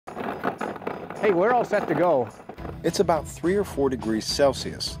Hey, we're all set to go. It's about 3 or 4 degrees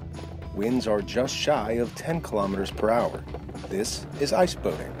Celsius. Winds are just shy of 10 kilometers per hour. This is ice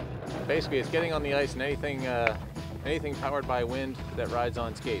boating. Basically, it's getting on the ice and anything powered by wind that rides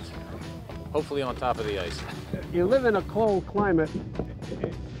on skates, hopefully on top of the ice. You live in a cold climate.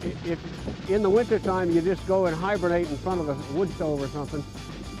 If in the wintertime you just go and hibernate in front of a wood stove or something,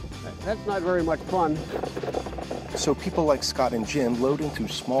 that's not very much fun. So people like Scott and Jim load into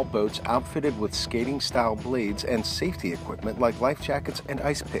small boats outfitted with skating-style blades and safety equipment like life jackets and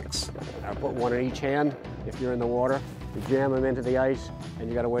ice picks. I put one in each hand. If you're in the water, you jam them into the ice, and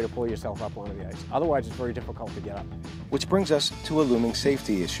you got a way to pull yourself up onto the ice. Otherwise, it's very difficult to get up. Which brings us to a looming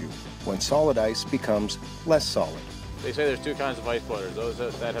safety issue, when solid ice becomes less solid. They say there's 2 kinds of ice boaters, those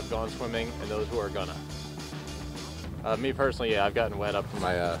that have gone swimming and those who are gonna. Me personally, yeah, I've gotten wet up to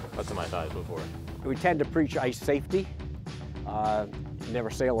my thighs before. We tend to preach ice safety. Never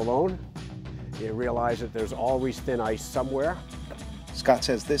sail alone. You realize that there's always thin ice somewhere. Scott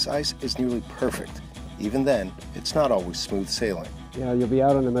says this ice is nearly perfect. Even then, it's not always smooth sailing. Yeah, you'll be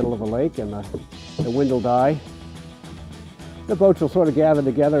out in the middle of a lake and the wind will die. The boats will sort of gather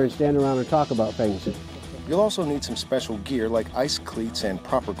together and stand around and talk about things. You'll also need some special gear like ice cleats and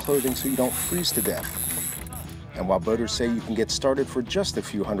proper clothing so you don't freeze to death. And while boaters say you can get started for just a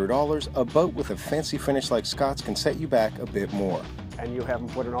few $100s, a boat with a fancy finish like Scott's can set you back a bit more. And you have them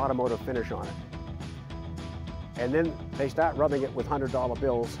put an automotive finish on it. And then they start rubbing it with $100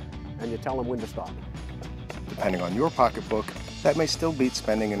 bills and you tell them when to stop. Depending on your pocketbook, that may still beat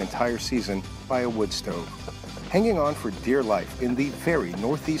spending an entire season by a wood stove. Hanging on for dear life in the very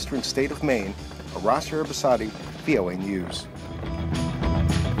northeastern state of Maine, Arash Arabasadi, VOA News.